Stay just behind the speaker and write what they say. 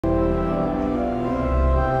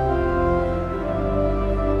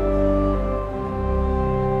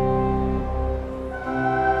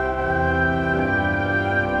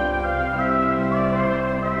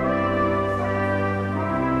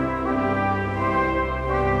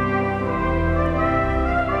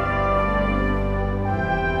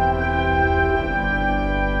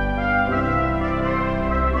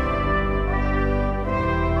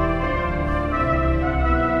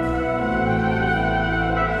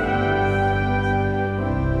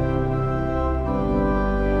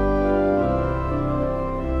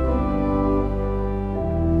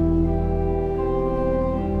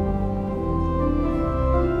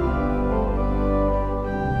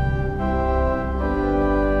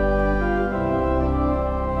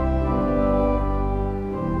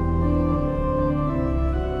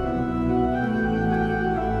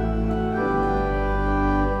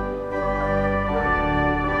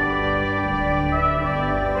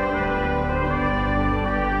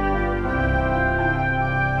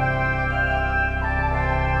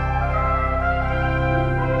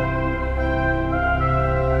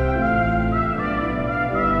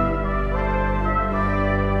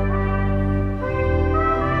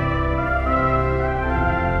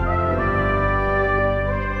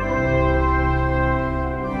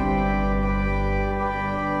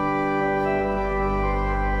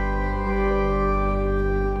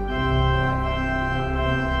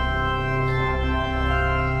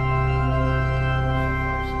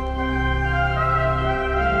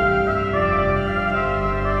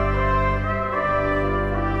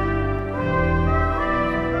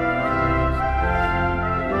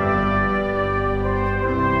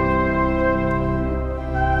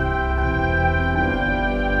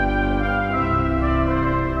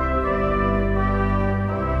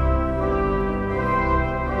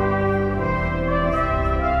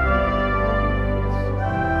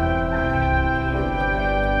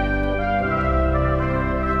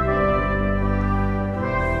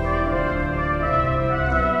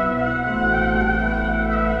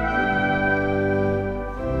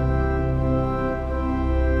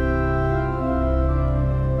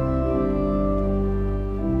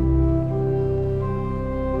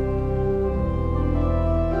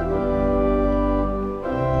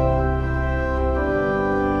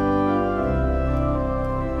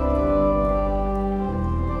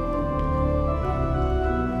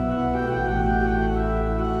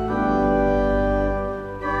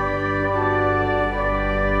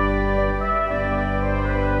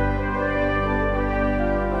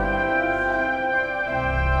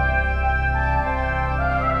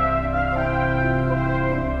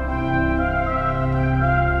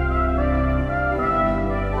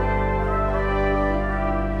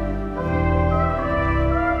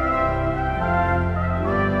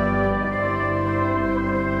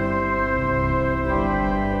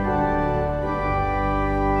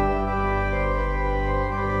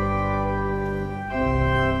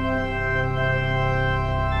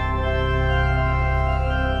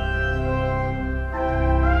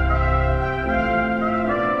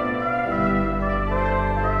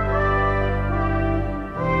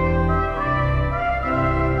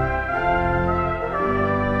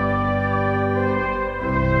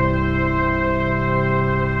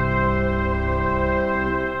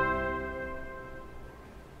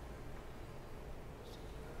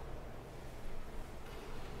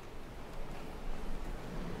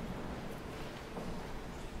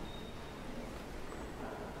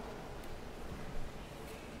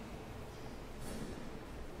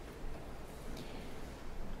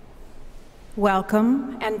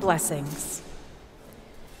Welcome and blessings.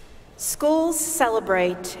 Schools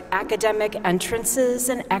celebrate academic entrances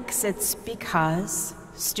and exits because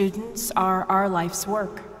students are our life's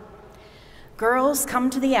work. Girls come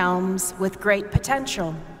to the Elms with great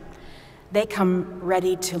potential. They come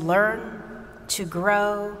ready to learn, to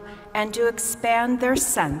grow, and to expand their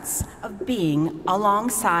sense of being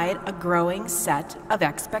alongside a growing set of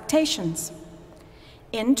expectations.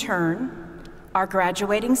 In turn, our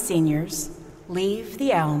graduating seniors leave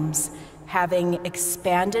the Elms having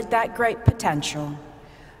expanded that great potential,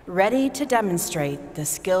 ready to demonstrate the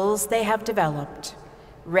skills they have developed,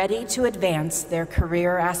 ready to advance their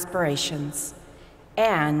career aspirations,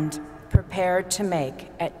 and prepared to make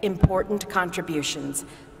important contributions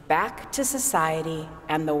back to society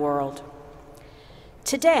and the world.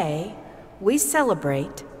 Today, we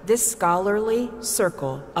celebrate this scholarly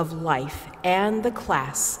circle of life and the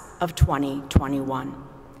class of 2021.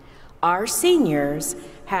 Our seniors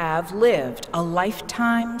have lived a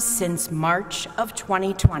lifetime since March of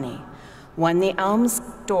 2020, when the Elms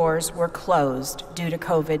doors were closed due to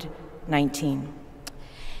COVID-19.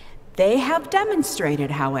 They have demonstrated,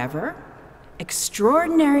 however,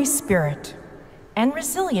 extraordinary spirit and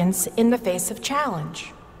resilience in the face of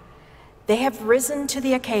challenge. They have risen to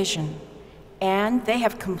the occasion, and they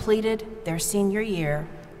have completed their senior year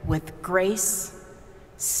with grace,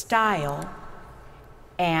 style,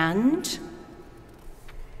 and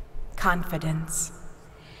confidence.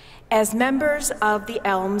 As members of the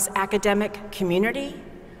Elms academic community,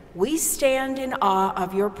 we stand in awe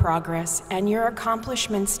of your progress and your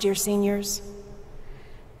accomplishments, dear seniors.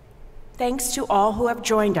 Thanks to all who have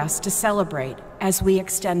joined us to celebrate as we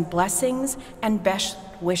extend blessings and best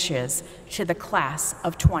wishes to the class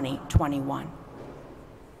of 2021.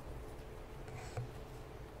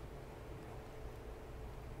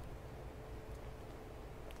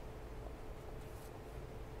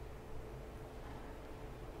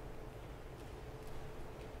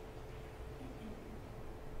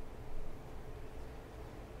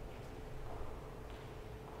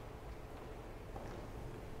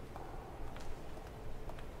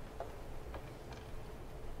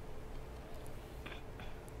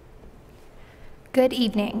 Good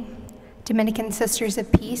evening, Dominican Sisters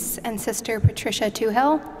of Peace and Sister Patricia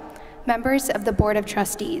Tuhill, members of the Board of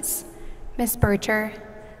Trustees, Ms. Bircher,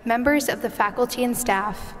 members of the faculty and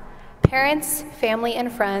staff, parents, family,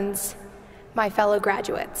 and friends, my fellow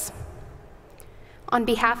graduates. On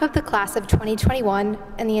behalf of the class of 2021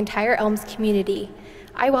 and the entire Elms community,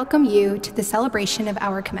 I welcome you to the celebration of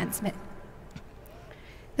our commencement.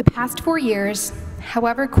 The past 4 years,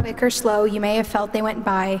 however quick or slow you may have felt they went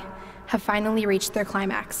by, have finally reached their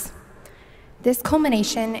climax. This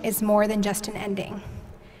culmination is more than just an ending.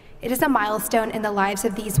 It is a milestone in the lives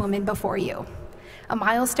of these women before you, a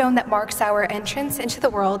milestone that marks our entrance into the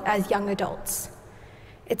world as young adults.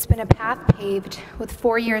 It's been a path paved with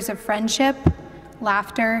 4 years of friendship,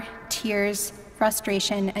 laughter, tears,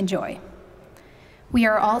 frustration, and joy. We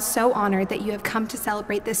are all so honored that you have come to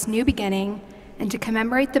celebrate this new beginning and to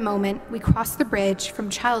commemorate the moment we cross the bridge from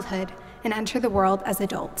childhood and enter the world as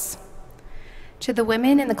adults. To the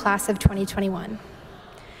women in the class of 2021,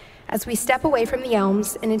 as we step away from the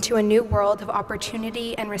Elms and into a new world of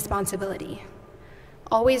opportunity and responsibility,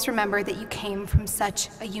 always remember that you came from such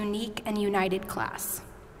a unique and united class.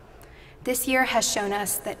 This year has shown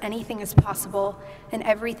us that anything is possible and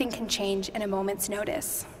everything can change in a moment's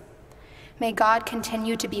notice. May God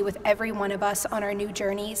continue to be with every one of us on our new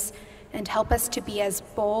journeys and help us to be as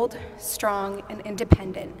bold, strong, and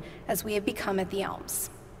independent as we have become at the Elms.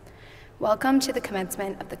 Welcome to the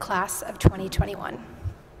commencement of the class of 2021.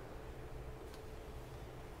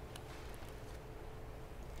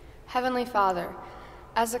 Heavenly Father,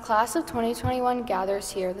 as the class of 2021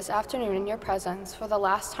 gathers here this afternoon in your presence for the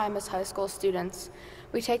last time as high school students,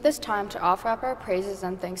 we take this time to offer up our praises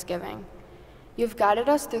and thanksgiving. You've guided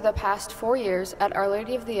us through the past 4 years at Our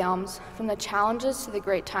Lady of the Elms, from the challenges to the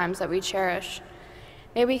great times that we cherish.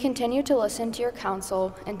 May we continue to listen to your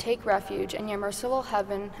counsel and take refuge in your merciful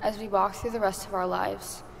heaven as we walk through the rest of our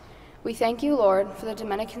lives. We thank you, Lord, for the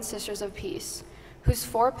Dominican Sisters of Peace, whose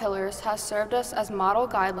 4 pillars have served us as model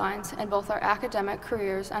guidelines in both our academic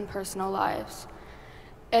careers and personal lives.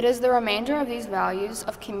 It is the remainder of these values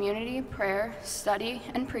of community, prayer, study,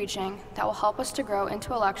 and preaching that will help us to grow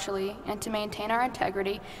intellectually and to maintain our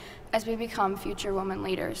integrity as we become future women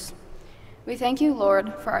leaders. We thank you,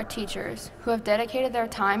 Lord, for our teachers who have dedicated their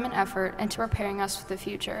time and effort into preparing us for the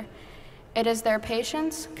future. It is their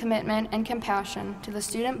patience, commitment, and compassion to the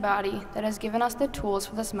student body that has given us the tools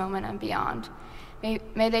for this moment and beyond.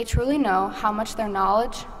 May they truly know how much their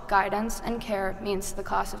knowledge, guidance, and care means to the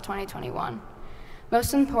class of 2021.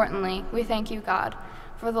 Most importantly, we thank you, God,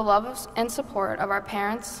 for the love and support of our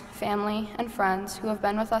parents, family, and friends who have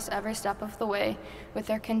been with us every step of the way with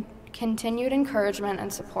their continued encouragement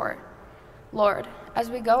and support. Lord, as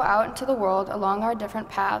we go out into the world along our different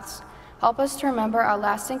paths, help us to remember our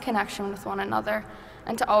lasting connection with one another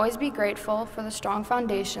and to always be grateful for the strong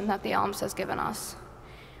foundation that the Elms has given us.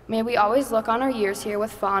 May we always look on our years here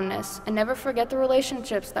with fondness and never forget the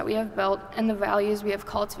relationships that we have built and the values we have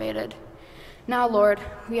cultivated. Now, Lord,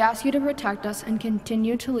 we ask you to protect us and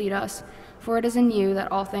continue to lead us, for it is in you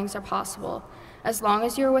that all things are possible. As long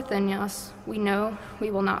as you are within us, we know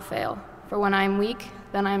we will not fail. For when I am weak,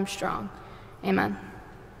 then I am strong. Amen.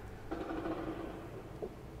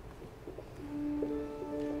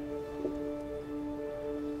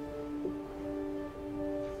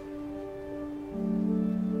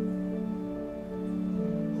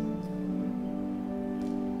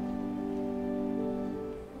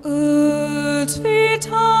 Ut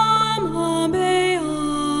vitam habeant,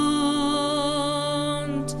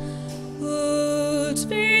 ut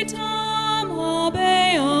vitam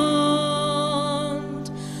habeant.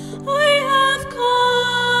 I have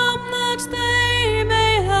come that they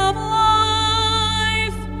may have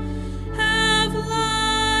life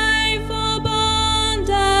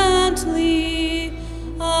abundantly,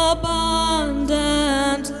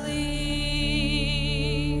 abundantly.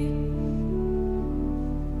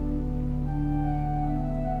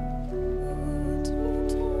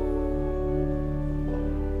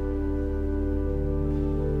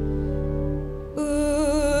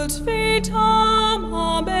 Ut vitam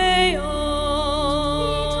habeant,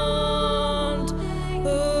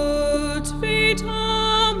 ut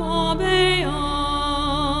vitam habeant.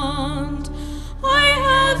 I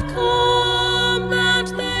have come that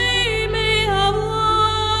they may have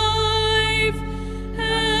life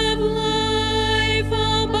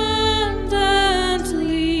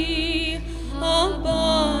abundantly,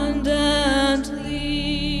 abundantly.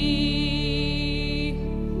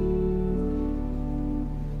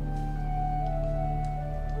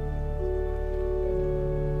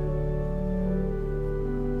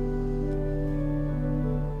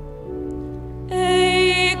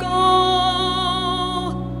 Ego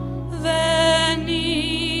veni,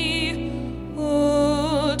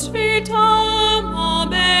 ut vitam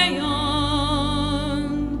habeant.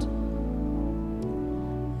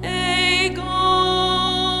 Ego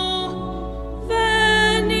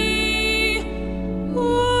veni,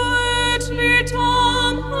 ut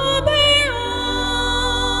vitam habeant.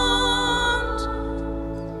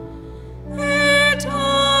 Et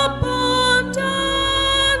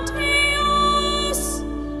abundantius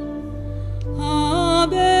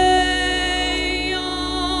habeant.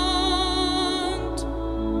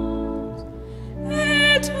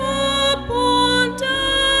 Et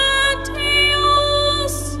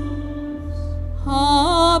abundantius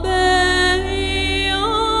habeant.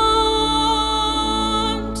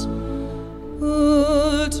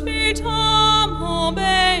 Ut vitam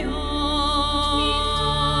habeant.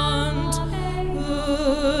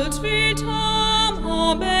 Ut vitam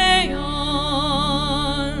habeant.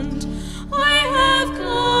 I have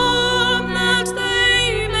come that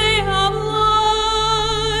they may have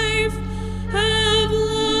life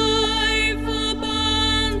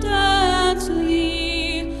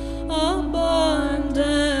abundantly, abundantly.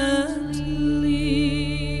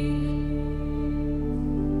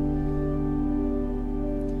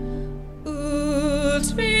 Ut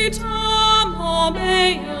vitam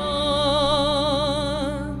habeant.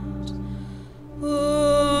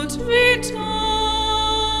 Ut vitam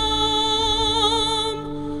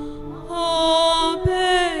habeant.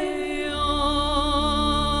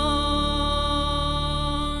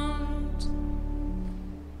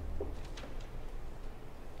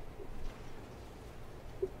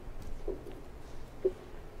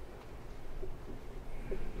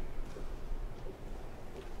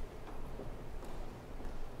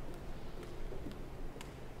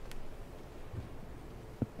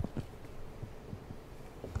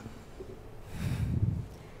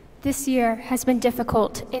 This year has been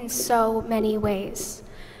difficult in so many ways.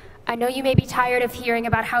 I know you may be tired of hearing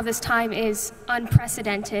about how this time is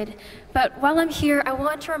unprecedented, but while I'm here, I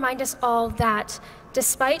want to remind us all that,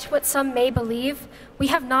 despite what some may believe, we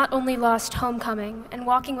have not only lost homecoming and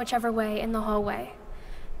walking whichever way in the hallway.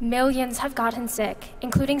 Millions have gotten sick,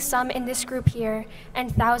 including some in this group here,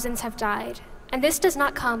 and thousands have died. And this does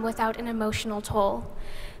not come without an emotional toll.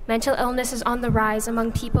 Mental illness is on the rise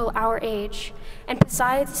among people our age, and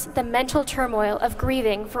besides the mental turmoil of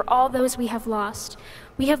grieving for all those we have lost,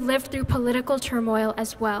 we have lived through political turmoil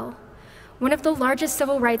as well. One of the largest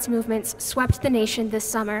civil rights movements swept the nation this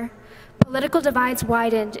summer. Political divides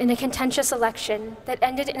widened in a contentious election that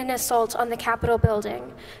ended in an assault on the Capitol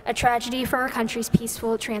building, a tragedy for our country's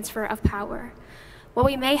peaceful transfer of power. While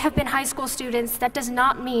we may have been high school students, that does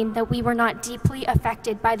not mean that we were not deeply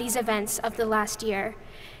affected by these events of the last year.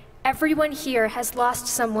 Everyone here has lost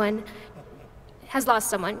someone,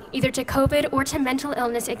 either to COVID or to mental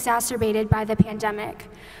illness exacerbated by the pandemic.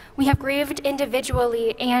 We have grieved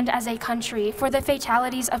individually and as a country for the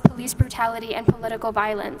fatalities of police brutality and political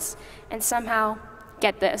violence. And somehow,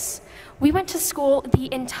 get this, we went to school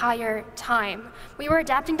the entire time. We were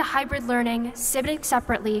adapting to hybrid learning, sitting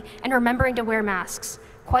separately, and remembering to wear masks.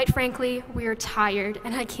 Quite frankly, we are tired,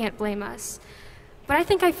 and I can't blame us. But I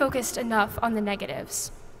think I focused enough on the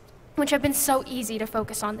negatives, which have been so easy to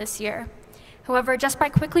focus on this year. However, just by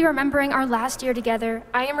quickly remembering our last year together,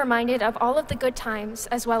 I am reminded of all of the good times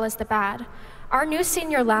as well as the bad. Our new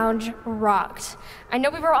senior lounge rocked. I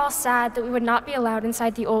know we were all sad that we would not be allowed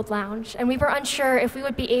inside the old lounge, and we were unsure if we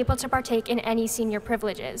would be able to partake in any senior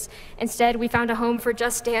privileges. Instead, we found a home for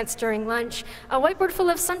Just Dance during lunch, a whiteboard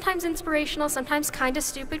full of sometimes inspirational, sometimes kind of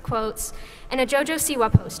stupid quotes, and a JoJo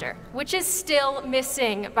Siwa poster, which is still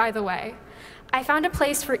missing, by the way. I found a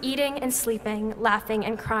place for eating and sleeping, laughing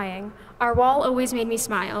and crying. Our wall always made me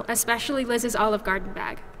smile, especially Liz's Olive Garden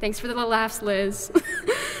bag. Thanks for the laughs, Liz.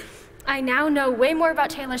 I now know way more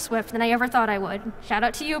about Taylor Swift than I ever thought I would. Shout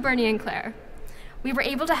out to you, Bernie and Claire. We were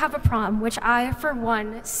able to have a prom, which I, for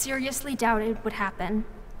one, seriously doubted would happen.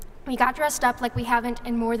 We got dressed up like we haven't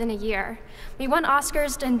in more than a year. We won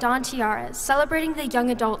Oscars and Don tiaras, celebrating the young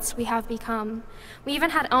adults we have become. We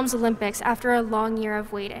even had Elms Olympics after a long year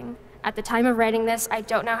of waiting. At the time of writing this, I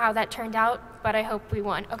don't know how that turned out, but I hope we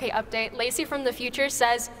won. Okay, update. Lacey from the future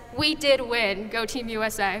says, we did win. Go Team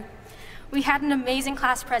USA. We had an amazing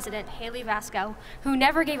class president, Haley Vasco, who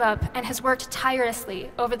never gave up and has worked tirelessly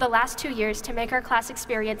over the last 2 years to make our class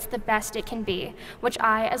experience the best it can be, which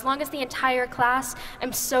I, as long as the entire class,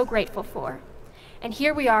 am so grateful for. And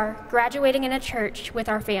here we are, graduating in a church with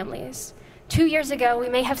our families. 2 years ago, we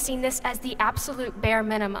may have seen this as the absolute bare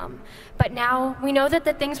minimum, but now we know that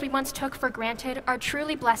the things we once took for granted are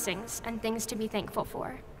truly blessings and things to be thankful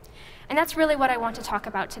for. And that's really what I want to talk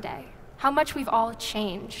about today, how much we've all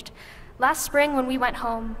changed. Last spring, when we went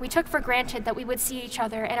home, we took for granted that we would see each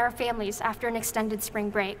other and our families after an extended spring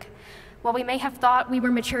break. While we may have thought we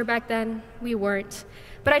were mature back then, we weren't.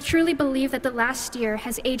 But I truly believe that the last year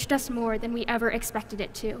has aged us more than we ever expected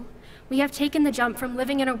it to. We have taken the jump from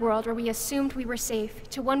living in a world where we assumed we were safe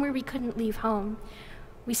to one where we couldn't leave home.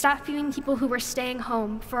 We stopped viewing people who were staying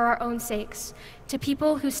home for our own sakes to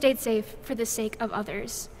people who stayed safe for the sake of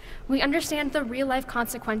others. We understand the real-life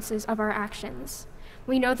consequences of our actions.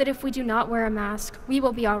 We know that if we do not wear a mask, we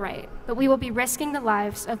will be all right, but we will be risking the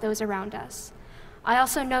lives of those around us. I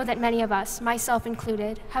also know that many of us, myself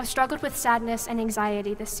included, have struggled with sadness and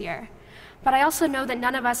anxiety this year. But I also know that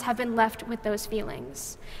none of us have been left with those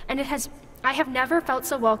feelings. And I have never felt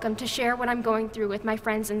so welcome to share what I'm going through with my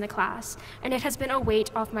friends in the class, and it has been a weight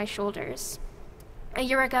off my shoulders. A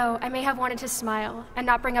year ago, I may have wanted to smile and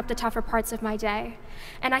not bring up the tougher parts of my day,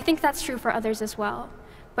 and I think that's true for others as well.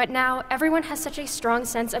 But now, everyone has such a strong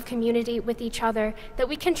sense of community with each other that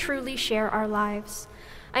we can truly share our lives.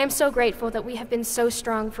 I am so grateful that we have been so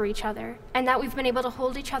strong for each other, and that we've been able to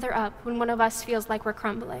hold each other up when one of us feels like we're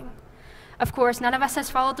crumbling. Of course, none of us has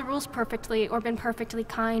followed the rules perfectly or been perfectly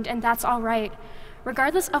kind, and that's all right.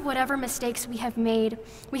 Regardless of whatever mistakes we have made,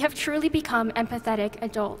 we have truly become empathetic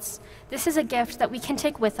adults. This is a gift that we can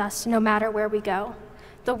take with us no matter where we go.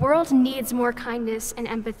 The world needs more kindness and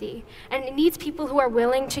empathy, and it needs people who are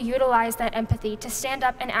willing to utilize that empathy to stand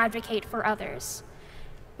up and advocate for others.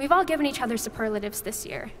 We've all given each other superlatives this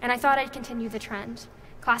year, and I thought I'd continue the trend.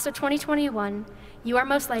 Class of 2021, you are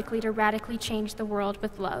most likely to radically change the world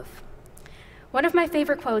with love. One of my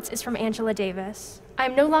favorite quotes is from Angela Davis. I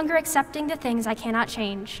am no longer accepting the things I cannot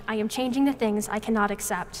change. I am changing the things I cannot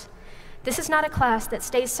accept. This is not a class that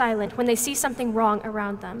stays silent when they see something wrong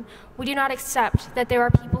around them. We do not accept that there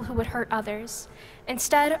are people who would hurt others.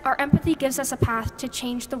 Instead, our empathy gives us a path to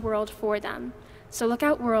change the world for them. So look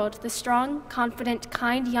out, world. The strong, confident,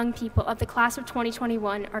 kind young people of the class of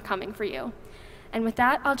 2021 are coming for you. And with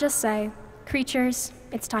that, I'll just say, creatures,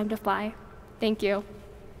 it's time to fly. Thank you.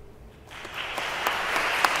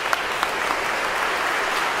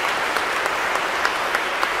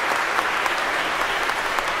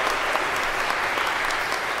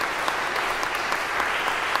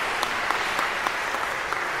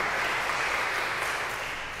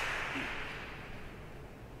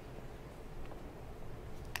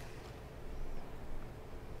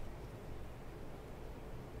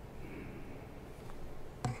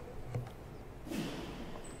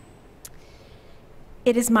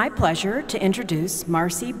 It is my pleasure to introduce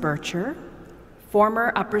Marcy Bircher,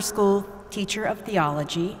 former upper school teacher of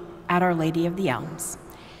theology at Our Lady of the Elms.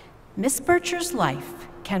 Miss Bircher's life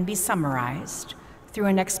can be summarized through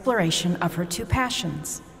an exploration of her two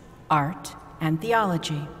passions, art and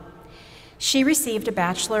theology. She received a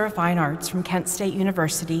Bachelor of Fine Arts from Kent State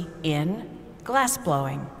University in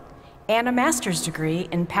glassblowing and a master's degree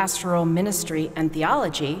in pastoral ministry and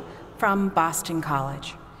theology from Boston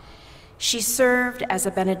College. She served as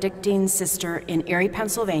a Benedictine sister in Erie,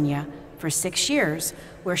 Pennsylvania for 6 years,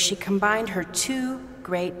 where she combined her two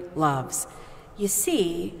great loves. You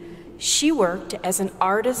see, she worked as an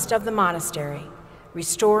artist of the monastery,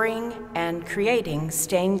 restoring and creating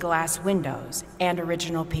stained glass windows and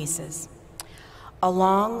original pieces.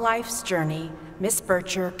 Along life's journey, Miss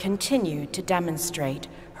Bircher continued to demonstrate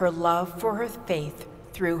her love for her faith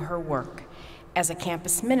through her work as a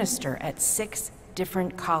campus minister at 6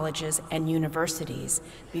 different colleges and universities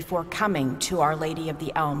before coming to Our Lady of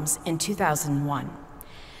the Elms in 2001.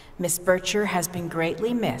 Miss Bircher has been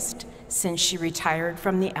greatly missed since she retired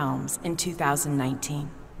from the Elms in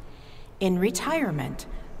 2019. In retirement,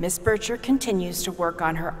 Miss Bircher continues to work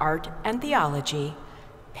on her art and theology,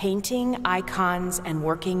 painting icons and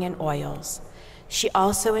working in oils. She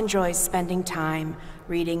also enjoys spending time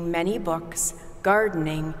reading many books,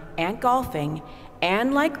 gardening, and golfing,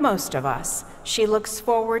 and like most of us, she looks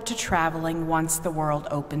forward to traveling once the world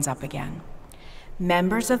opens up again.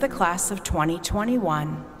 Members of the class of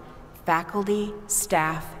 2021, faculty,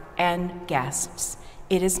 staff, and guests,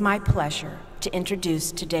 it is my pleasure to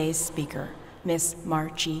introduce today's speaker, Miss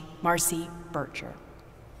Marcy Bircher.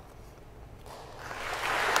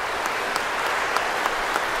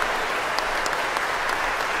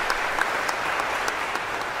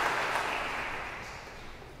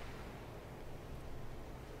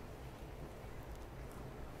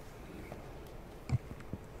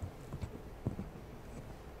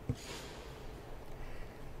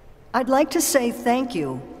 I'd like to say thank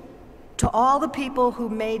you to all the people who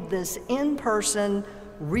made this in-person,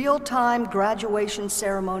 real-time graduation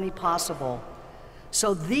ceremony possible,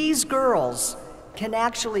 so these girls can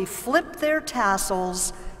actually flip their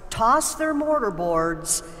tassels, toss their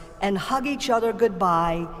mortarboards, and hug each other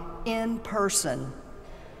goodbye in person.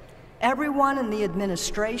 Everyone in the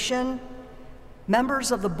administration, members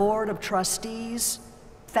of the Board of Trustees,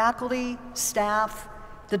 faculty, staff,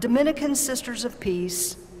 the Dominican Sisters of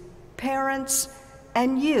Peace, parents,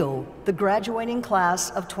 and you, the graduating class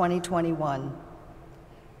of 2021.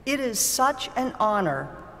 It is such an honor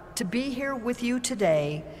to be here with you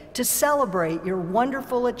today to celebrate your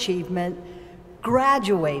wonderful achievement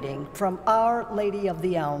graduating from Our Lady of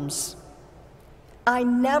the Elms. I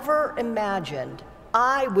never imagined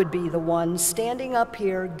I would be the one standing up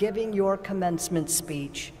here giving your commencement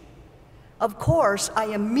speech. Of course, I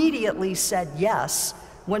immediately said yes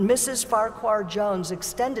when Mrs. Farquhar Jones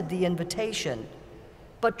extended the invitation.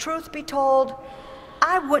 But truth be told,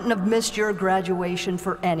 I wouldn't have missed your graduation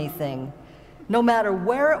for anything, no matter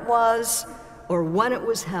where it was or when it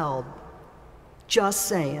was held. Just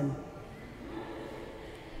saying.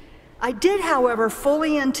 I did, however,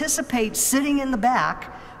 fully anticipate sitting in the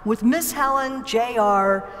back with Miss Helen,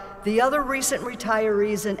 JR, the other recent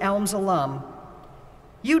retirees and Elms alum.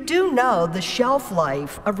 You do know the shelf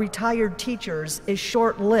life of retired teachers is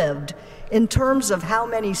short-lived in terms of how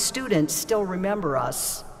many students still remember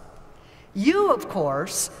us. You, of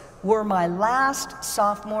course, were my last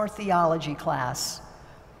sophomore theology class,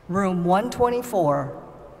 room 124.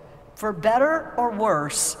 For better or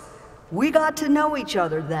worse, we got to know each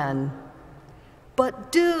other then.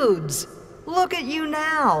 But dudes, look at you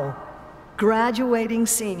now, graduating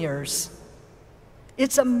seniors.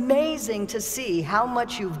 It's amazing to see how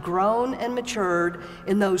much you've grown and matured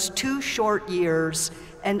in those 2 short years,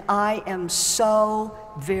 and I am so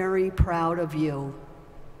very proud of you.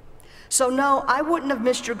 So no, I wouldn't have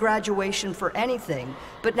missed your graduation for anything,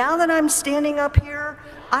 but now that I'm standing up here,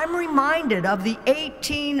 I'm reminded of the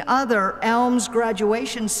 18 other Elms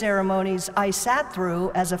graduation ceremonies I sat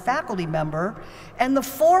through as a faculty member, and the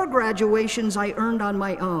 4 graduations I earned on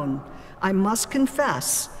my own. I must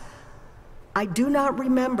confess, I do not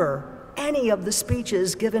remember any of the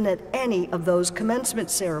speeches given at any of those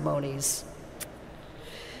commencement ceremonies.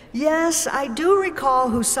 Yes, I do recall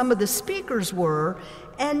who some of the speakers were,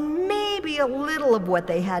 and maybe a little of what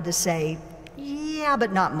they had to say. Yeah,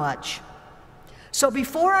 but not much. So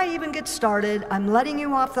before I even get started, I'm letting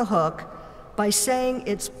you off the hook by saying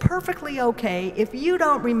it's perfectly okay if you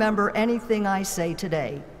don't remember anything I say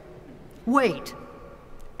today. Wait,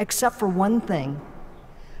 except for one thing.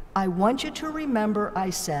 I want you to remember I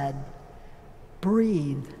said,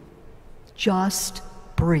 breathe, just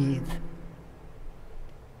breathe.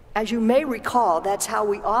 As you may recall, that's how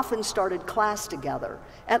we often started class together,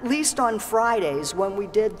 at least on Fridays when we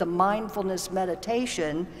did the mindfulness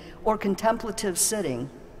meditation or contemplative sitting.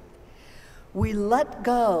 We let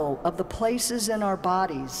go of the places in our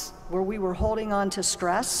bodies where we were holding on to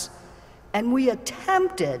stress, and we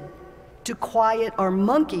attempted to quiet our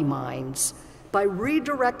monkey minds by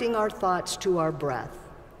redirecting our thoughts to our breath.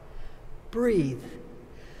 Breathe.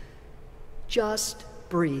 Just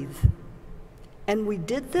breathe. And we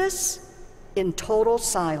did this in total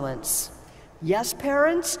silence. Yes,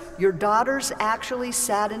 parents, your daughters actually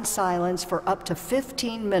sat in silence for up to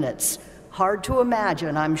 15 minutes. Hard to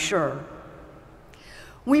imagine, I'm sure.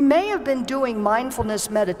 We may have been doing mindfulness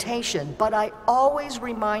meditation, but I always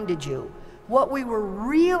reminded you what we were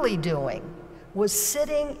really doing was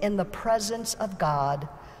sitting in the presence of God,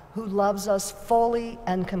 who loves us fully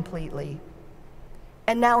and completely.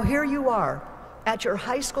 And now here you are at your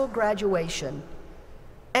high school graduation.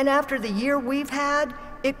 And after the year we've had,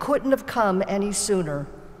 it couldn't have come any sooner.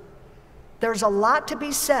 There's a lot to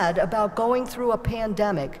be said about going through a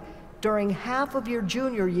pandemic during half of your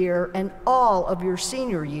junior year and all of your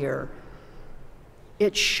senior year.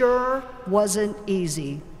 It sure wasn't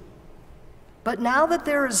easy. But now that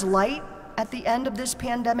there is light at the end of this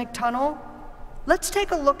pandemic tunnel, let's take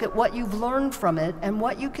a look at what you've learned from it and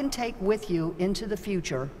what you can take with you into the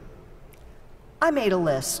future. I made a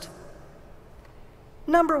list.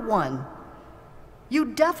 Number 1, you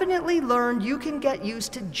definitely learned you can get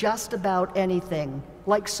used to just about anything,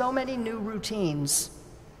 like so many new routines.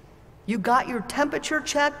 You got your temperature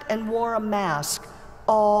checked and wore a mask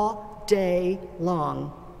all day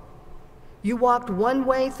long. You walked one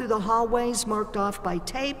way through the hallways marked off by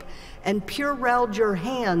tape and Purelled your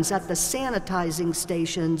hands at the sanitizing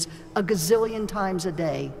stations a gazillion times a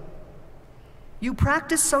day. You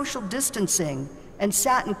practiced social distancing and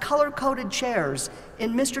sat in color-coded chairs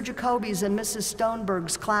in Mr. Jacoby's and Mrs.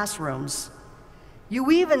 Stoneberg's classrooms. You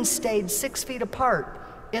even stayed 6 feet apart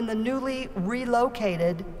in the newly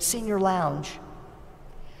relocated senior lounge.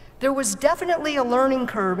 There was definitely a learning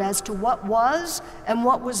curve as to what was and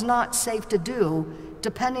what was not safe to do,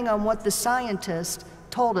 depending on what the scientists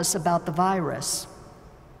told us about the virus.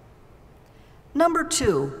 Number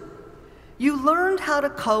 2, you learned how to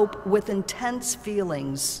cope with intense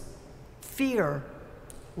feelings, fear,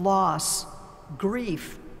 loss,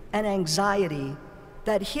 grief, and anxiety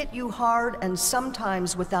that hit you hard and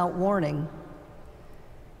sometimes without warning.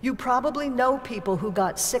 You probably know people who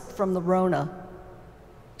got sick from the Rona.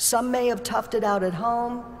 Some may have toughed it out at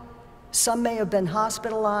home, some may have been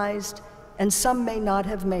hospitalized, and some may not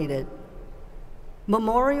have made it.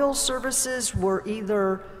 Memorial services were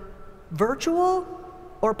either virtual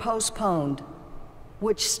or postponed,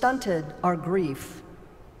 which stunted our grief.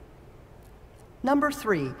 Number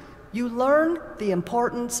 3, you learned the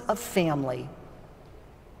importance of family.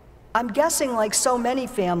 I'm guessing, like so many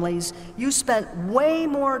families, you spent way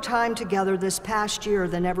more time together this past year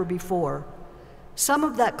than ever before. Some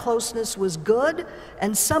of that closeness was good,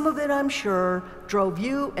 and some of it, I'm sure, drove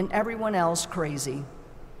you and everyone else crazy.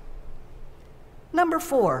 Number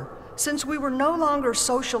 4, since we were no longer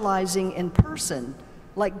socializing in person,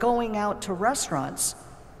 like going out to restaurants,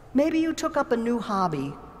 maybe you took up a new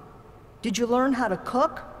hobby. Did you learn how to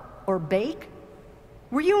cook or bake?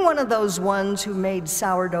 Were you one of those ones who made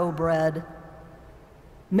sourdough bread?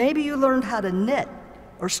 Maybe you learned how to knit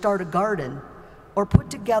or start a garden or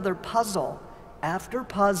put together puzzle after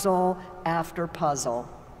puzzle after puzzle.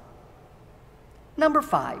 Number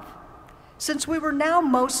 5, since we were now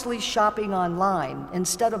mostly shopping online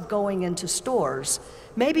instead of going into stores,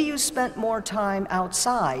 maybe you spent more time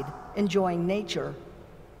outside enjoying nature.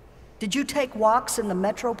 Did you take walks in the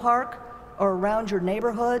Metro Park or around your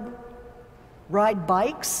neighborhood? Ride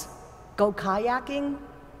bikes? Go kayaking?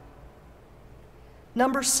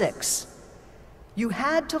 Number 6, you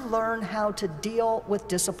had to learn how to deal with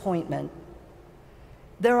disappointment.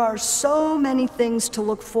 There are so many things to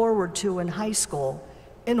look forward to in high school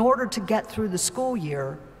in order to get through the school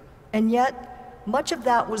year, and yet much of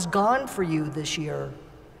that was gone for you this year.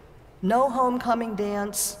 No homecoming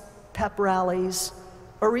dance, pep rallies,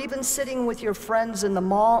 or even sitting with your friends in the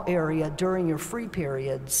mall area during your free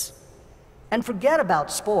periods. And forget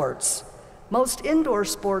about sports. Most indoor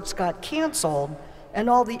sports got canceled, and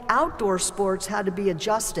all the outdoor sports had to be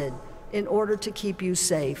adjusted in order to keep you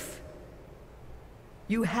safe.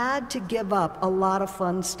 You had to give up a lot of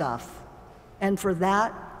fun stuff, and for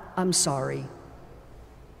that, I'm sorry.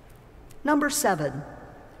 Number 7,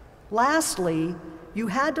 lastly, you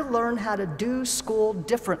had to learn how to do school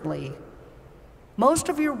differently. Most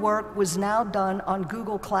of your work was now done on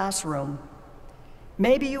Google Classroom.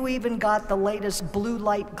 Maybe you even got the latest blue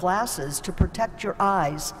light glasses to protect your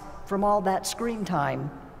eyes from all that screen time.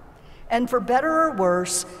 And for better or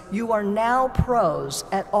worse, you are now pros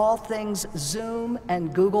at all things Zoom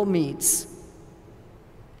and Google Meets.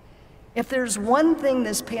 If there's one thing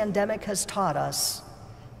this pandemic has taught us,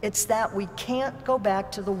 it's that we can't go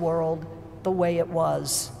back to the world the way it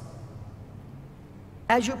was.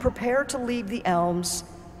 As you prepare to leave the Elms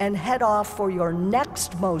and head off for your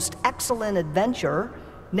next most excellent adventure,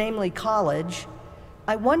 namely college,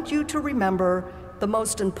 I want you to remember the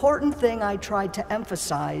most important thing I tried to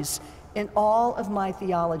emphasize in all of my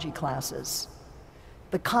theology classes: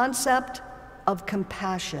 the concept of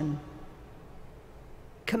compassion.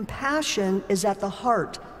 Compassion is at the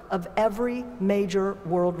heart of every major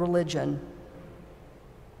world religion.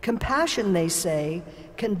 Compassion, they say,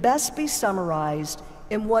 can best be summarized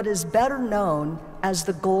in what is better known as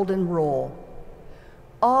the Golden Rule.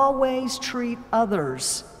 Always treat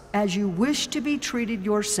others as you wish to be treated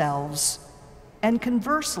yourselves, and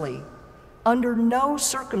conversely, under no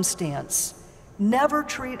circumstance, never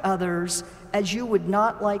treat others as you would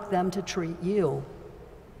not like them to treat you.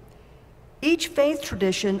 Each faith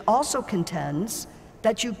tradition also contends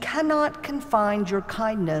that you cannot confine your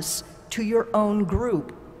kindness to your own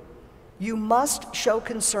group. You must show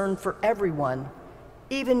concern for everyone,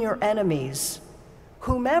 even your enemies,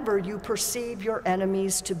 whomever you perceive your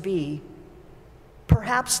enemies to be,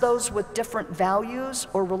 perhaps those with different values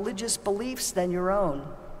or religious beliefs than your own,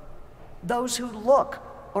 those who look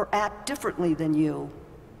or act differently than you,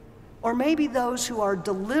 or maybe those who are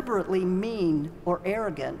deliberately mean or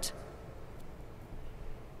arrogant.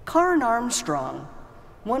 Karen Armstrong,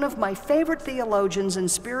 one of my favorite theologians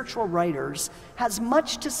and spiritual writers, has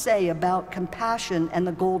much to say about compassion and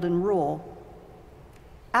the Golden Rule.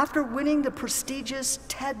 After winning the prestigious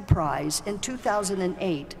TED Prize in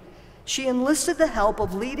 2008, she enlisted the help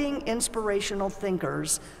of leading inspirational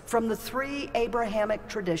thinkers from the three Abrahamic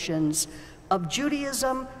traditions of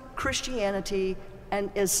Judaism, Christianity, and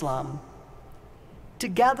Islam.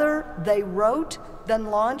 Together, they wrote, then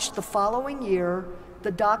launched the following year,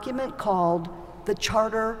 the document called the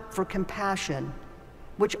Charter for Compassion,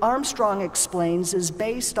 which Armstrong explains is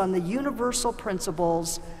based on the universal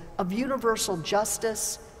principles of universal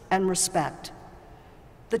justice and respect.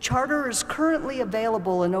 The Charter is currently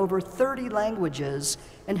available in over 30 languages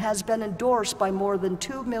and has been endorsed by more than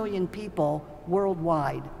 2 million people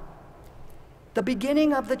worldwide. The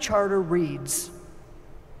beginning of the Charter reads,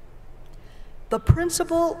 "The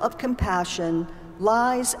principle of compassion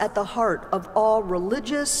lies at the heart of all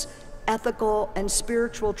religious, ethical, and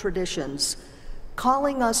spiritual traditions,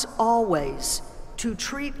 calling us always to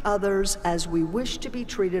treat others as we wish to be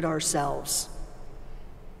treated ourselves.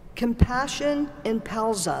 Compassion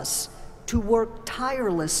impels us to work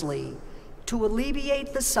tirelessly to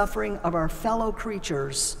alleviate the suffering of our fellow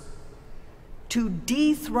creatures, to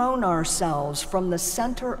dethrone ourselves from the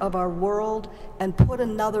center of our world and put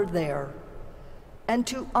another there, and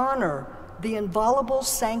to honor the inviolable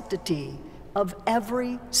sanctity of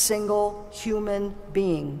every single human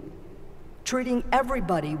being, treating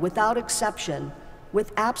everybody without exception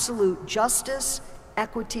with absolute justice,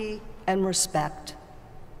 equity, and respect."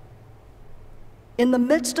 In the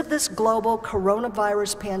midst of this global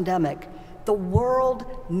coronavirus pandemic, the world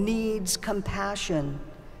needs compassion,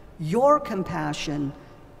 your compassion,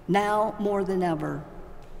 now more than ever.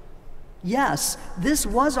 Yes, this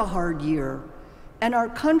was a hard year, and our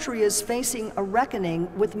country is facing a reckoning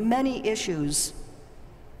with many issues.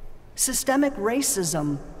 Systemic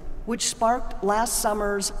racism, which sparked last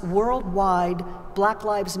summer's worldwide Black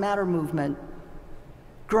Lives Matter movement,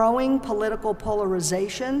 growing political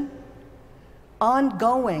polarization,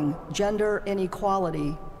 ongoing gender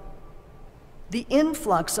inequality, the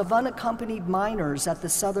influx of unaccompanied minors at the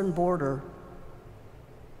southern border,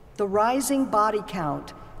 the rising body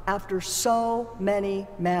count after so many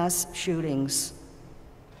mass shootings,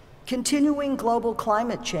 continuing global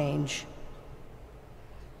climate change.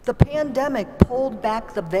 The pandemic pulled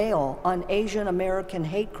back the veil on Asian American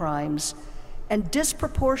hate crimes and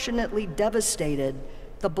disproportionately devastated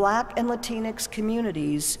the Black and Latinx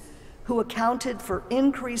communities, who accounted for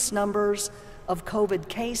increased numbers of COVID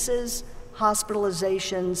cases,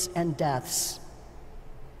 hospitalizations, and deaths.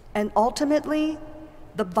 And ultimately,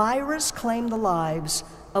 the virus claimed the lives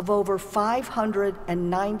of over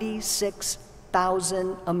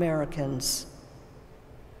 596,000 Americans.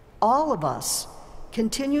 All of us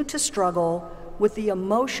continue to struggle with the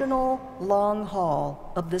emotional long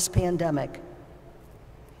haul of this pandemic.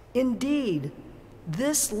 Indeed,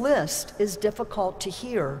 this list is difficult to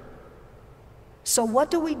hear. So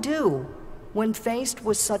what do we do when faced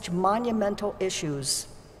with such monumental issues.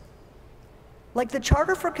 Like the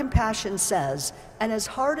Charter for Compassion says, and as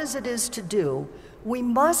hard as it is to do, we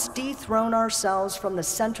must dethrone ourselves from the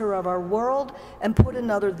center of our world and put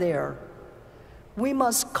another there. We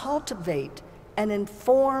must cultivate an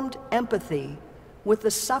informed empathy with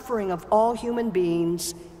the suffering of all human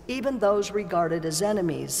beings, even those regarded as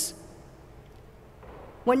enemies.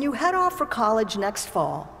 When you head off for college next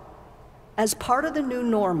fall, as part of the new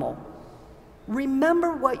normal,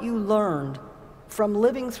 remember what you learned from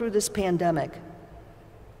living through this pandemic.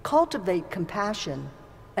 Cultivate compassion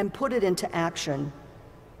and put it into action.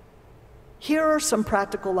 Here are some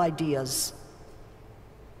practical ideas.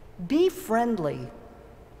 Be friendly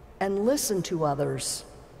and listen to others.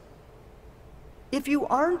 If you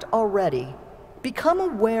aren't already, become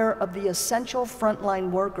aware of the essential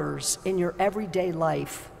frontline workers in your everyday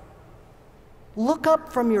life. Look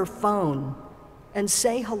up from your phone and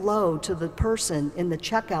say hello to the person in the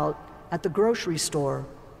checkout at the grocery store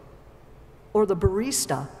or the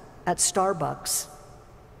barista at Starbucks.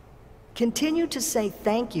 Continue to say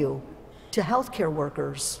thank you to healthcare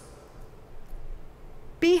workers.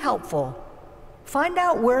 Be helpful. Find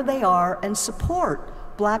out where they are and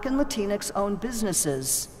support Black and Latinx-owned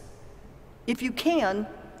businesses. If you can,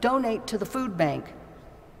 donate to the food bank.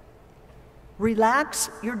 Relax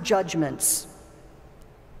your judgments.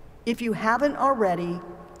 If you haven't already,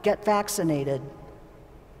 get vaccinated.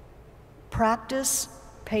 Practice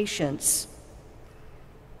patience.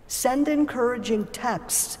 Send encouraging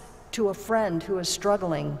texts to a friend who is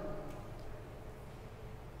struggling.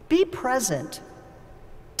 Be present.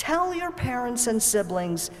 Tell your parents and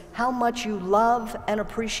siblings how much you love and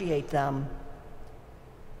appreciate them.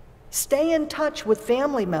 Stay in touch with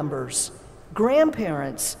family members,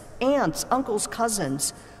 grandparents, aunts, uncles,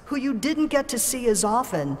 cousins, who you didn't get to see as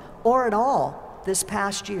often or at all this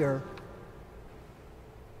past year.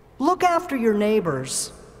 Look after your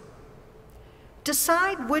neighbors.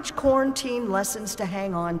 Decide which quarantine lessons to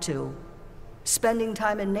hang on to. Spending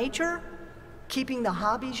time in nature, keeping the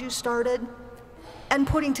hobbies you started, and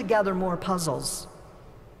putting together more puzzles.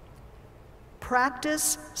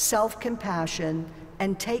 Practice self-compassion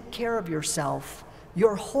and take care of yourself,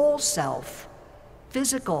 your whole self,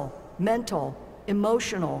 physical, mental,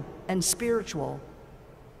 emotional, and spiritual.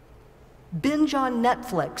 Binge on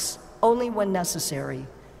Netflix only when necessary.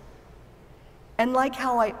 And like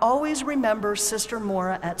how I always remember Sister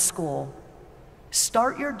Maura at school,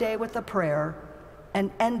 start your day with a prayer and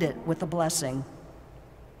end it with a blessing.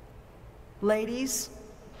 Ladies,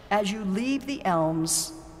 as you leave the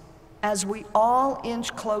Elms, as we all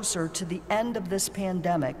inch closer to the end of this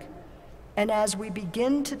pandemic, and as we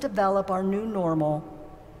begin to develop our new normal,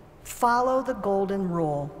 follow the golden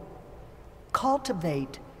rule.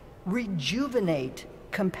 Cultivate, rejuvenate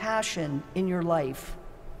compassion in your life.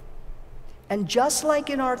 And just like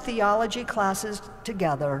in our theology classes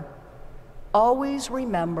together, always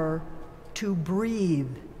remember to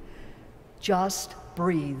breathe. Just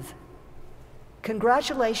breathe.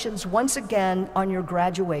 Congratulations once again on your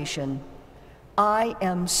graduation. I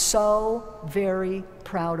am so very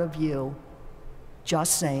proud of you.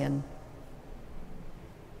 Just saying.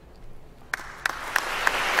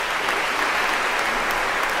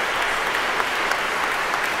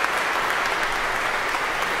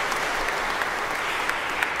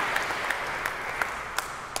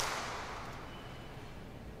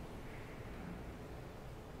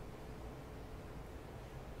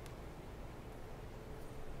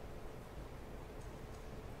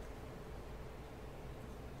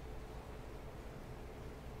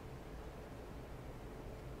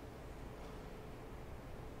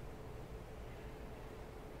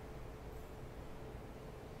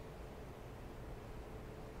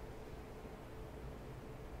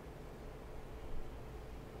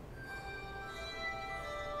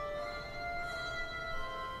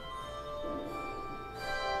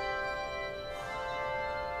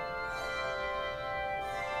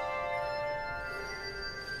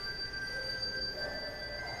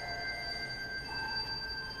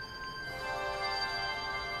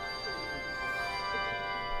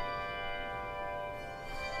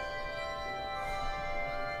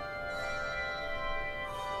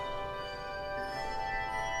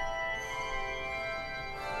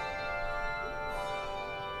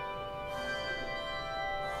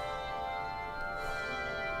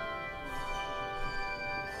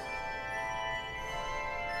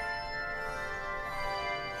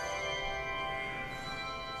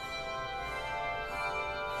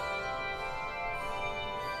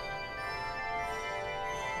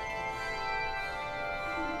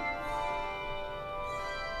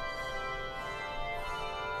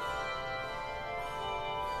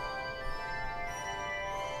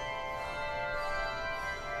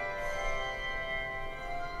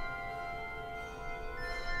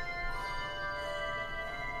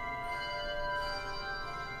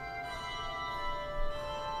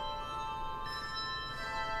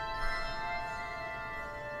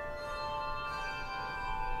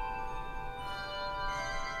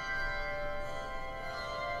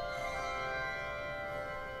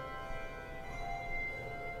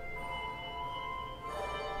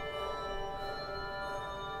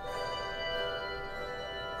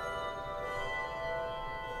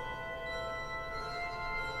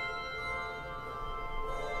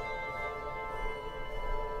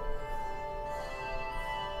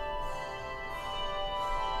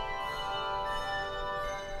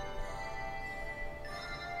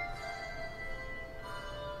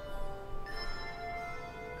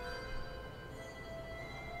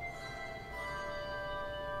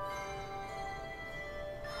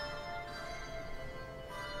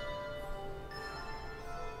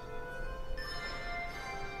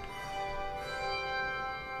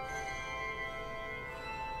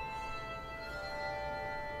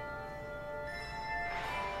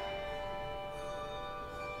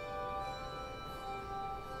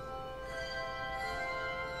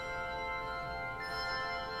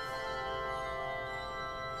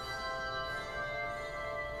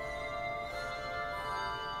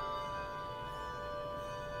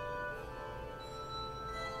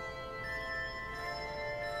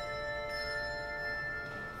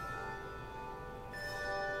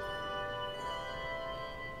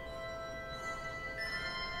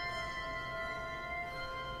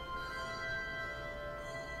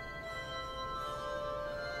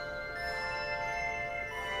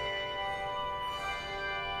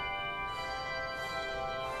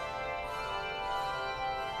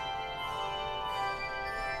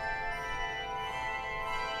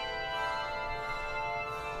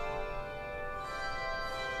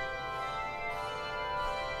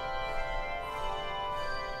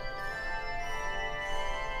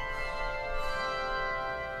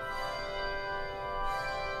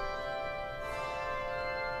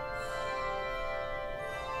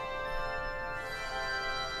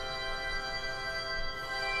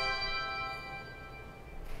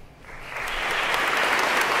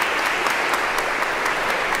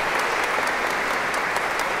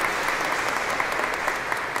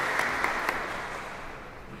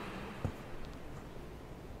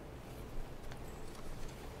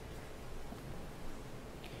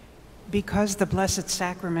 Because the Blessed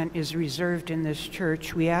Sacrament is reserved in this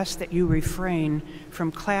church, we ask that you refrain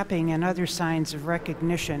from clapping and other signs of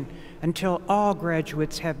recognition until all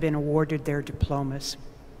graduates have been awarded their diplomas.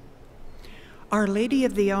 Our Lady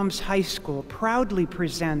of the Elms High School proudly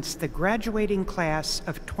presents the graduating class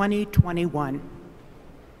of 2021.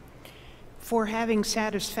 For having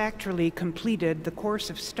satisfactorily completed the course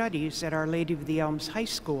of studies at Our Lady of the Elms High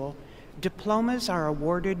School, diplomas are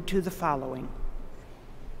awarded to the following: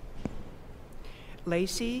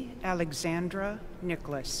 Lacey Alexandra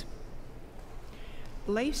Nicholas.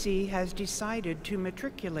 Lacey has decided to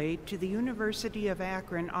matriculate to the University of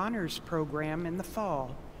Akron Honors Program in the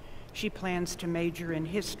fall. She plans to major in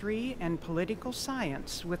history and political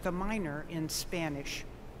science with a minor in Spanish.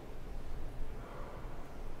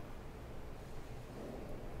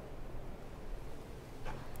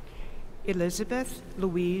 Elizabeth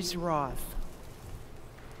Louise Roth.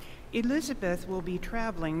 Elizabeth will be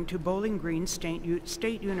traveling to Bowling Green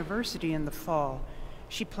State University in the fall.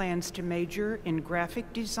 She plans to major in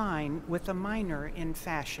graphic design with a minor in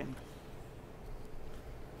fashion.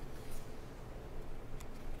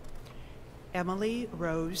 Emily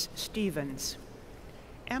Rose Stevens.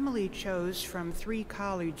 Emily chose from 3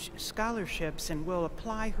 college scholarships and will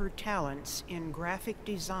apply her talents in graphic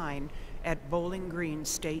design at Bowling Green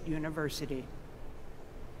State University.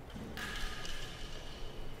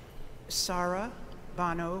 Sarah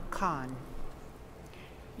Bono Khan.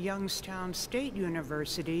 Youngstown State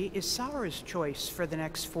University is Sarah's choice for the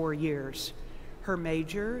next 4 years. Her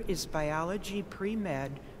major is biology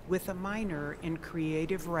pre-med with a minor in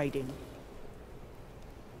creative writing.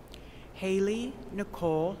 Haley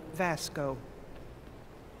Nicole Vasco.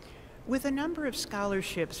 With a number of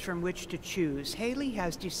scholarships from which to choose, Haley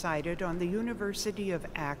has decided on the University of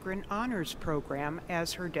Akron Honors Program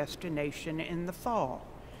as her destination in the fall.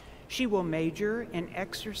 She will major in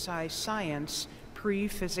exercise science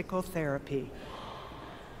pre-physical therapy.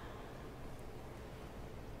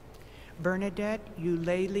 Bernadette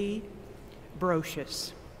Eulalie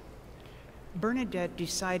Brocious. Bernadette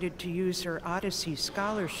decided to use her Odyssey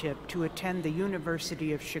Scholarship to attend the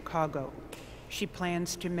University of Chicago. She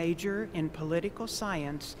plans to major in political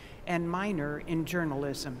science and minor in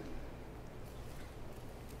journalism.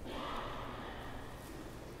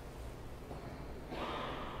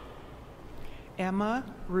 Emma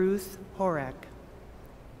Ruth Horak.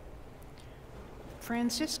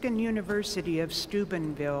 Franciscan University of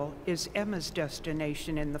Steubenville is Emma's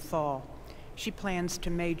destination in the fall. She plans to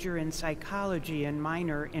major in psychology and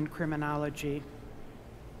minor in criminology.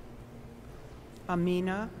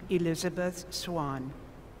 Amina Elizabeth Swan.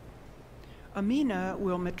 Amina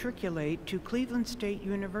will matriculate to Cleveland State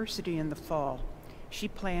University in the fall. She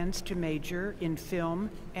plans to major in film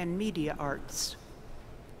and media arts.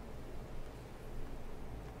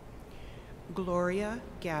 Gloria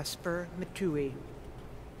Gasper Matui.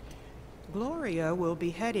 Gloria will be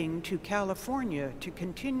heading to California to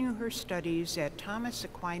continue her studies at Thomas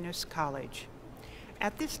Aquinas College.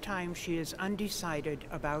 At this time, she is undecided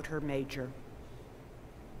about her major.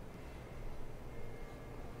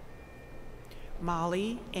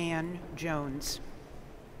 Molly Ann Jones.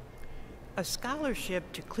 A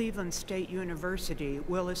scholarship to Cleveland State University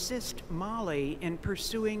will assist Molly in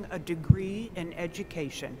pursuing a degree in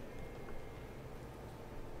education.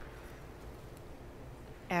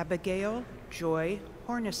 Abigail Joy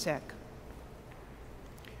Hornacek.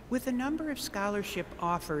 With a number of scholarship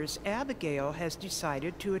offers, Abigail has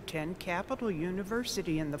decided to attend Capital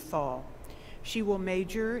University in the fall. She will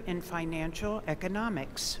major in financial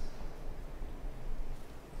economics.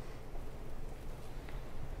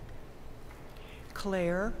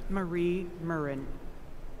 Claire Marie Murrin.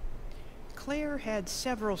 Claire had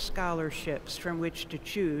several scholarships from which to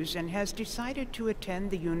choose and has decided to attend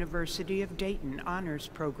the University of Dayton Honors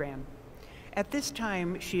Program. At this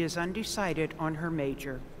time, she is undecided on her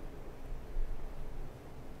major.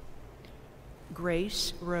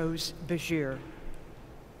 Grace Rose Bajir.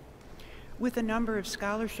 With a number of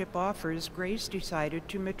scholarship offers, Grace decided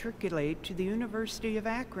to matriculate to the University of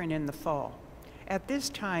Akron in the fall. At this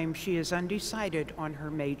time, she is undecided on her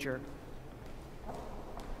major.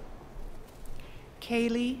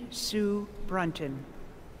 Kaylee Sue Brunton.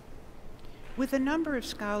 With a number of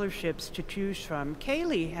scholarships to choose from,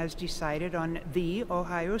 Kaylee has decided on The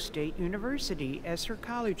Ohio State University as her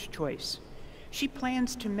college choice. She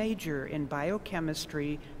plans to major in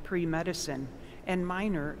biochemistry pre-medicine and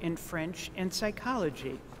minor in French and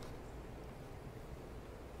psychology.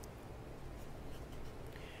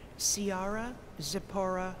 Ciara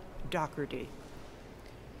Zipporah Doherty.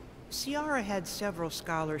 Ciara had several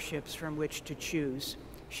scholarships from which to choose.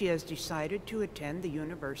 She has decided to attend the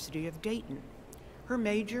University of Dayton. Her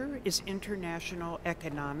major is international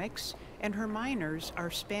economics, and her minors are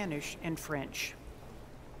Spanish and French.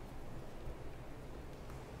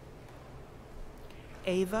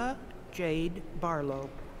 Ava Jade Barlow.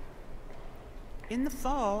 In the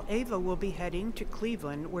fall, Ava will be heading to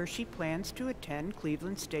Cleveland, where she plans to attend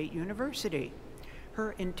Cleveland State University.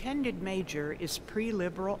 Her intended major is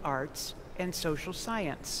pre-liberal arts and social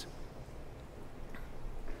science.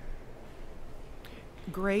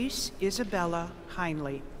 Grace Isabella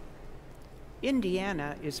Heinley.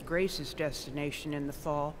 Indiana is Grace's destination in the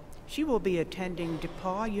fall. She will be attending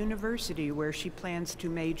DePauw University, where she plans to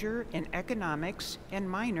major in economics and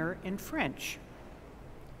minor in French.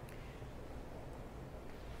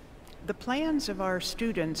 The plans of our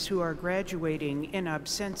students who are graduating in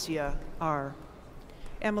absentia are: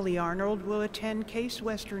 Emily Arnold will attend Case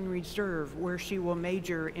Western Reserve, where she will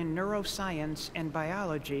major in neuroscience and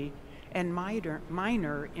biology and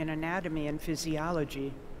minor in anatomy and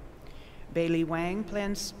physiology. Bailey Wang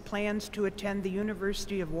plans to attend the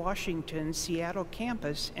University of Washington Seattle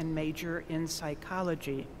campus and major in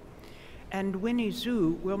psychology. And Winnie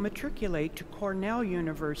Zhu will matriculate to Cornell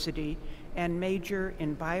University and major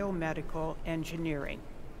in biomedical engineering.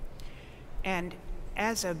 And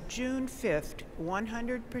as of June 5th,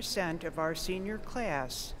 100% of our senior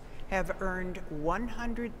class have earned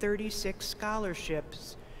 136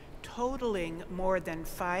 scholarships totaling more than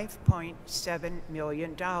 $5.7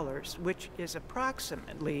 million, which is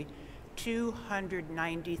approximately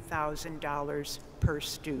 $290,000 per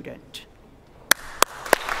student.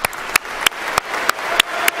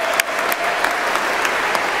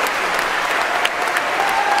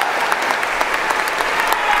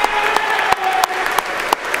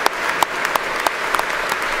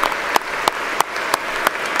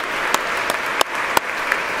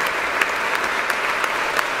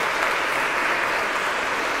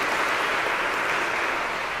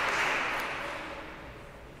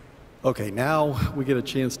 Okay, now we get a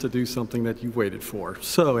chance to do something that you've waited for.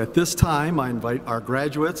 So at this time, I invite our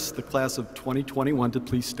graduates, the class of 2021, to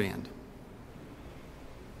please stand.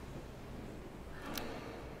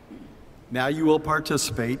 Now you will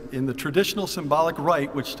participate in the traditional symbolic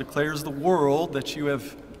rite which declares the world that you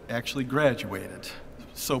have actually graduated.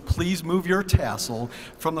 So please move your tassel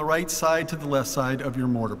from the right side to the left side of your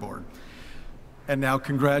mortarboard. And now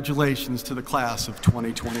congratulations to the class of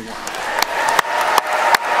 2021.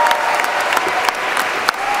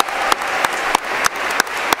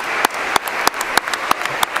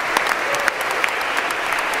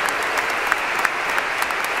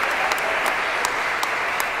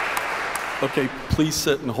 Okay, please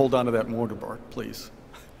sit and hold on to that mortarboard, please.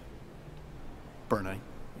 Bernie,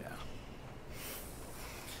 yeah.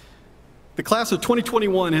 The class of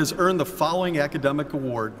 2021 has earned the following academic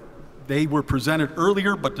award. They were presented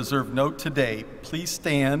earlier but deserve note today. Please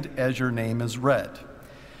stand as your name is read.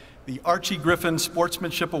 The Archie Griffin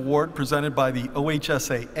Sportsmanship Award presented by the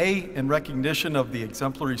OHSAA in recognition of the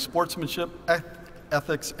exemplary sportsmanship,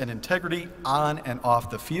 ethics, and integrity on and off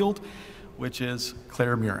the field, which is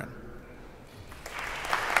Claire Murin.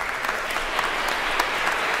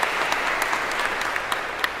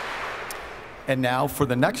 And now for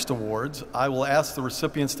the next awards, I will ask the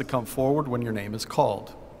recipients to come forward when your name is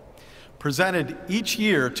called. Presented each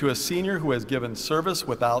year to a senior who has given service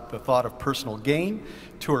without the thought of personal gain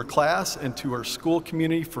to her class and to her school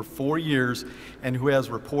community for 4 years, and who has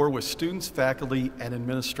rapport with students, faculty, and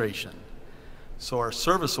administration. So our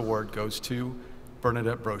service award goes to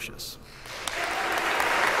Bernadette Brocious.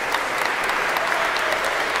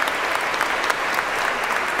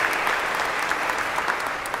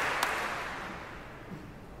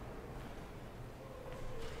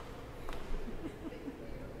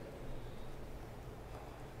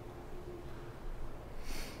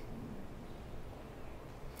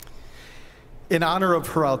 In honor of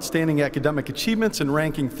her outstanding academic achievements and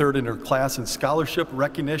ranking third in her class in scholarship,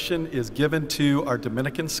 recognition is given to our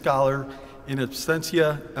Dominican scholar in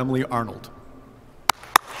absentia, Emily Arnold.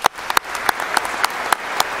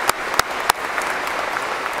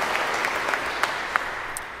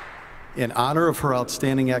 In honor of her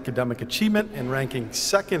outstanding academic achievement and ranking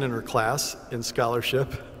second in her class in scholarship,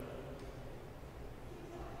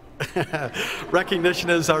 recognition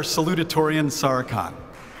is our salutatorian, Sarah Khan.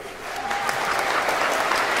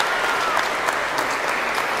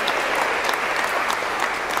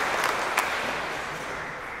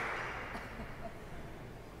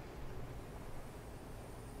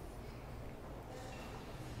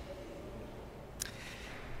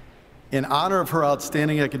 In honor of her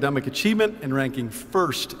outstanding academic achievement and ranking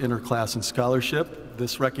first in her class in scholarship,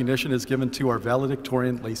 this recognition is given to our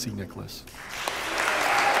valedictorian, Lacey Nicholas.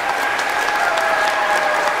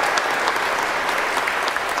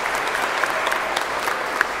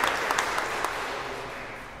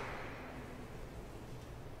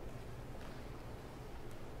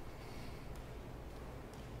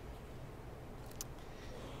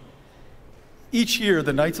 Each year,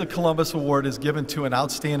 the Knights of Columbus Award is given to an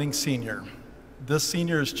outstanding senior. This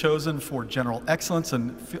senior is chosen for general excellence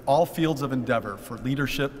in all fields of endeavor for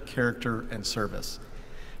leadership, character, and service.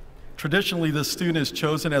 Traditionally, this student is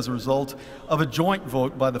chosen as a result of a joint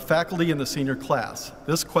vote by the faculty in the senior class.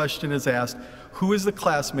 This question is asked, who is the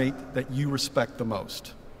classmate that you respect the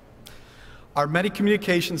most? Our many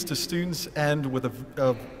communications to students end with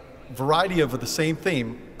a variety of the same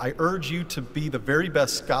theme. I urge you to be the very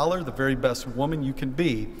best scholar, the very best woman you can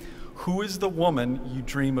be. Who is the woman you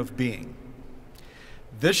dream of being?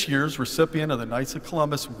 This year's recipient of the Knights of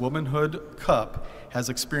Columbus Womanhood Cup has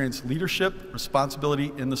experienced leadership,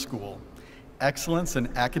 responsibility in the school, excellence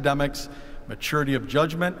in academics, maturity of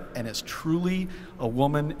judgment, and is truly a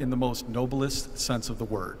woman in the most noblest sense of the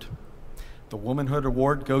word. The Womanhood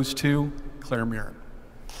Award goes to Claire Mirren.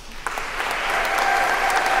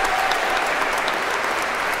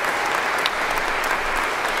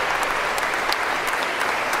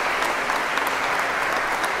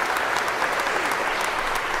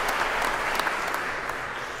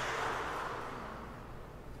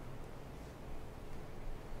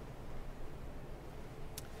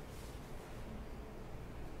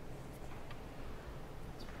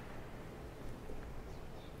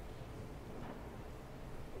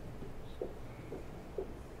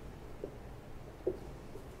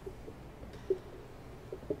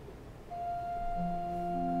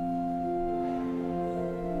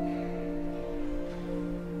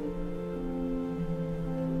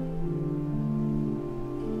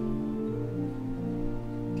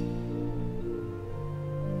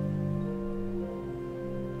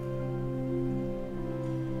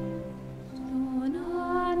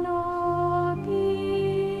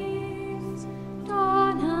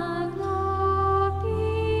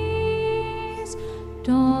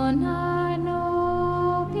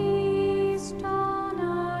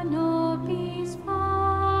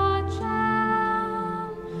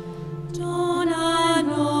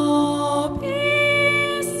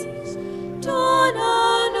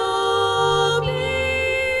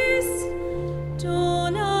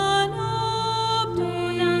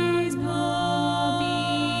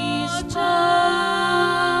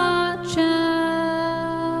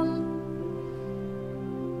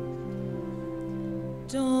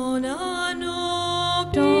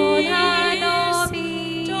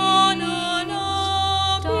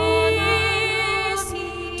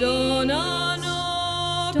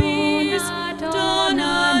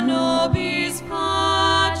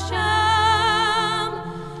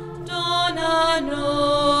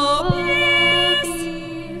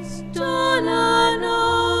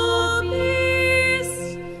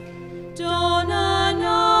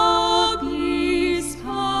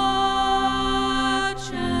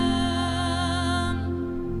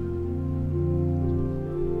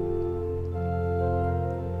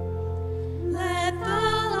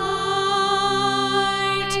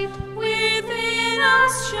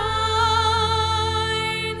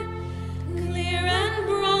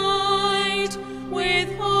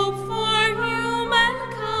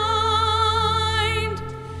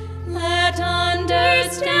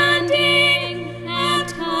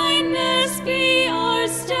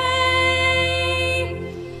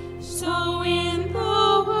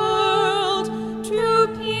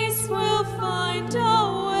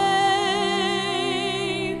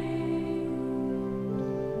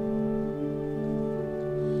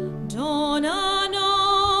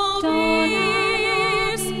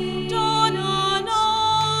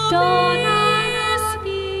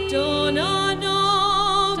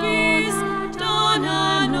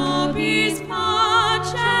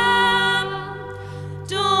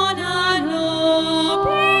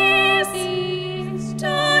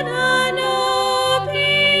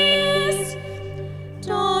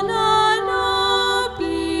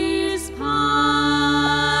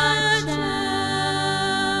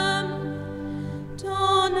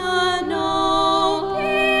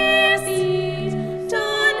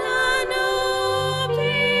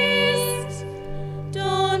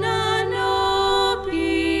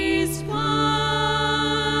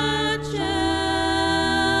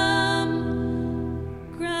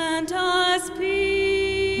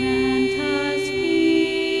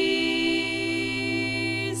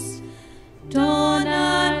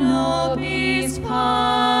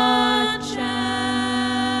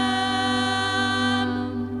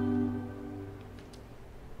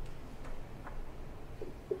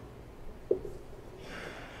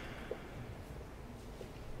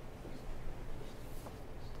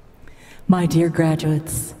 My dear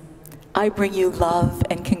graduates, I bring you love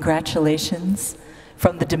and congratulations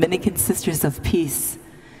from the Dominican Sisters of Peace,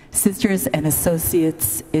 Sisters and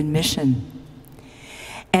Associates in Mission.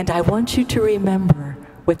 And I want you to remember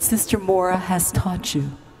what Sister Maura has taught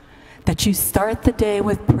you, that you start the day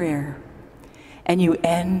with prayer and you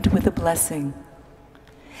end with a blessing.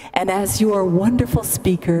 And as your wonderful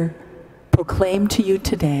speaker proclaimed to you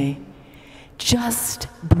today, just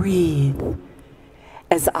breathe.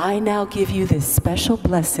 As I now give you this special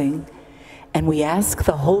blessing, and we ask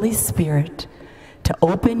the Holy Spirit to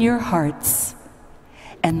open your hearts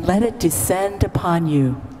and let it descend upon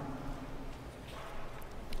you.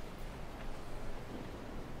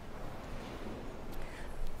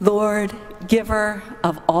 Lord, giver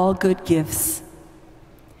of all good gifts,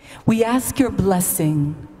 we ask your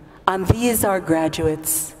blessing on these our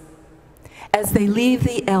graduates as they leave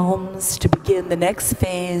the Elms to begin the next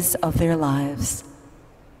phase of their lives.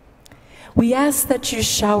 We ask that you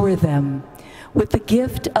shower them with the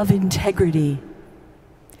gift of integrity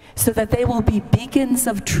so that they will be beacons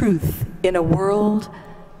of truth in a world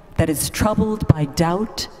that is troubled by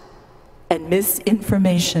doubt and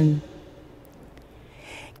misinformation.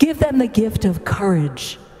 Give them the gift of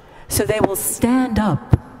courage so they will stand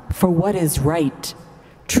up for what is right,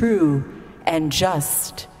 true, and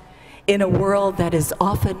just in a world that is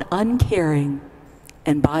often uncaring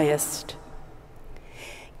and biased.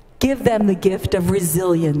 Give them the gift of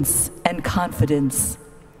resilience and confidence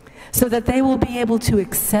so that they will be able to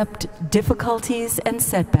accept difficulties and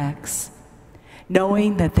setbacks,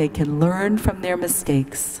 knowing that they can learn from their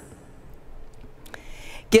mistakes.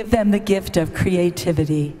 Give them the gift of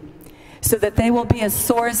creativity so that they will be a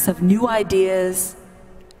source of new ideas,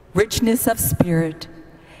 richness of spirit,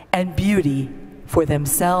 and beauty for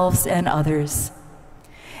themselves and others.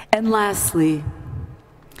 And lastly,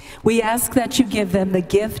 we ask that you give them the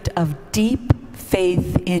gift of deep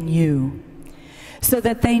faith in you, so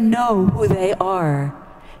that they know who they are,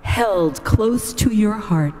 held close to your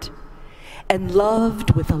heart, and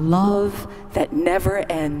loved with a love that never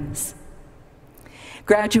ends.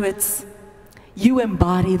 Graduates, you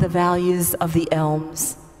embody the values of the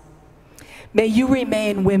Elms. May you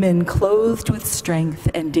remain women clothed with strength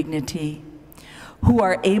and dignity, who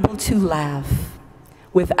are able to laugh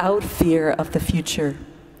without fear of the future.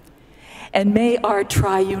 And may our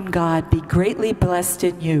triune God be greatly blessed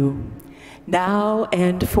in you, now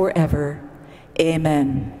and forever.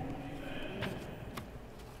 Amen.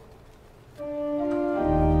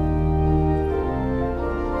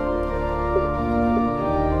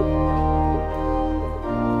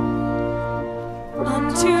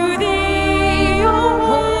 Unto thee, O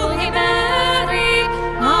Holy Mary,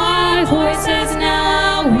 our voices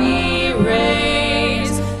now we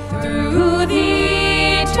raise. Through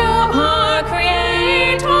thee to our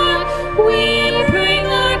Creator, we bring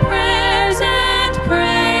our prayers and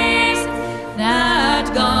praise,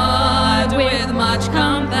 that God with much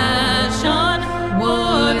compassion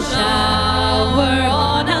would shower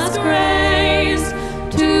on us grace,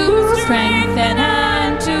 to strengthen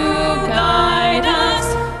and to guide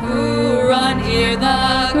us who run here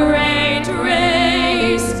the great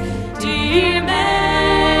race. Dear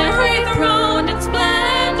Mary, throned in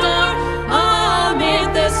splendor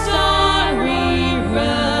amid the starry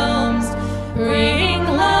realms, bring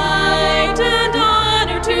light and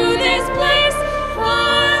honor to this place,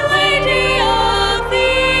 Our Lady of the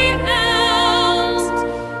Elms.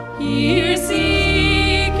 Here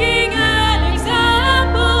seeking an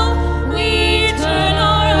example, we turn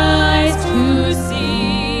our eyes to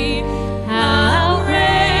see how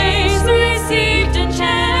grace received and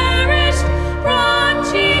cherished brought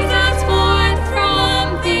Jesus forth from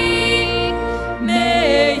thee.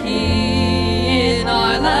 May he in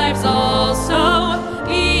our lives also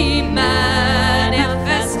be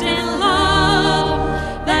manifest in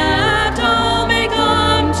love, that all may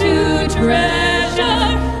come to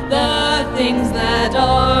treasure the things that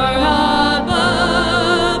are